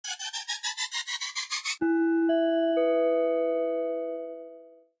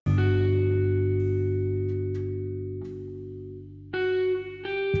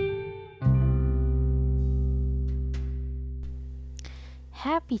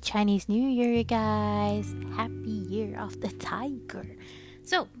Happy Chinese New Year, you guys! Happy Year of the Tiger!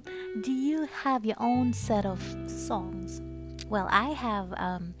 So, do you have your own set of songs? Well, I have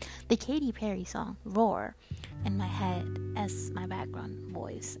the Katy Perry song Roar in my head as my background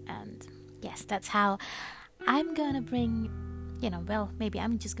voice, and yes, that's how I'm gonna bring, maybe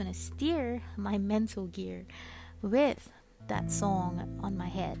I'm just gonna steer my mental gear with that song on my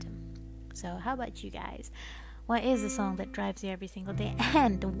head. So, how about you guys? What is the song that drives you every single day?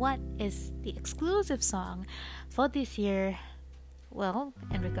 And what is the exclusive song for this year? Well,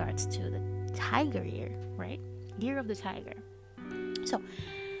 in regards to the Tiger Year, right? Year of the Tiger. So,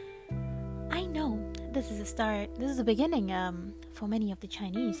 I know this is a start, this is a beginning for many of the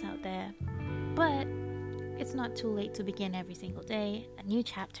Chinese out there. But it's not too late to begin every single day. A new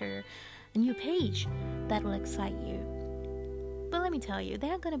chapter, a new page that will excite you. But let me tell you,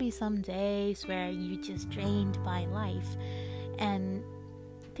 there are going to be some days where you're just drained by life and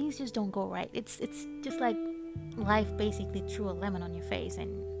things just don't go right. It's just like life basically threw a lemon on your face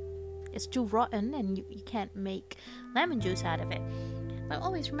and it's too rotten and you can't make lemon juice out of it. But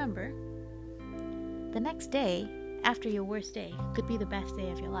always remember, the next day after your worst day could be the best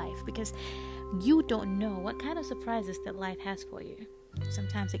day of your life, because you don't know what kind of surprises that life has for you.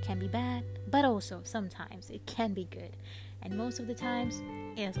 Sometimes it can be bad, but also sometimes it can be good. And most of the times,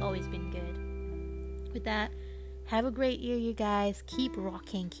 it has always been good. With that, have a great year, you guys. Keep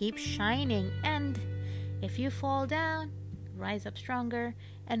rocking, keep shining. And if you fall down, rise up stronger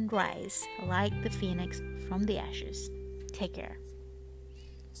and rise like the phoenix from the ashes. Take care.